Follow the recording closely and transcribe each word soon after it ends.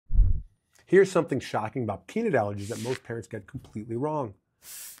Here's something shocking about peanut allergies that most parents get completely wrong.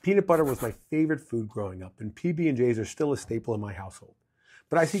 Peanut butter was my favorite food growing up, and PB&Js are still a staple in my household.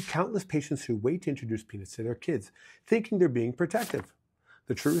 But I see countless patients who wait to introduce peanuts to their kids, thinking they're being protective.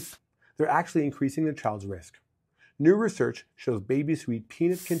 The truth? They're actually increasing their child's risk. New research shows babies who eat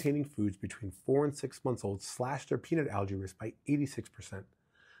peanut-containing foods between 4 and 6 months old slash their peanut allergy risk by 86%.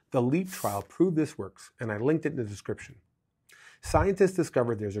 The LEAP trial proved this works, and I linked it in the description. Scientists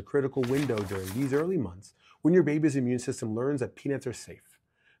discovered there's a critical window during these early months when your baby's immune system learns that peanuts are safe.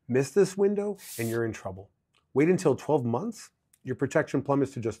 Miss this window and you're in trouble. Wait until 12 months, your protection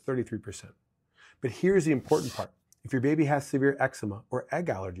plummets to just 33%. But here's the important part. If your baby has severe eczema or egg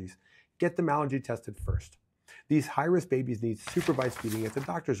allergies, get them allergy tested first. These high-risk babies need supervised feeding at the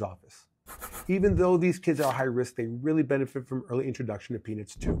doctor's office. Even though these kids are high risk, they really benefit from early introduction to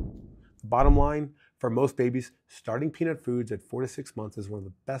peanuts too. The bottom line, for most babies, starting peanut foods at 4 to 6 months is one of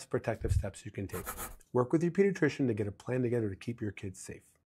the best protective steps you can take. Work with your pediatrician to get a plan together to keep your kids safe.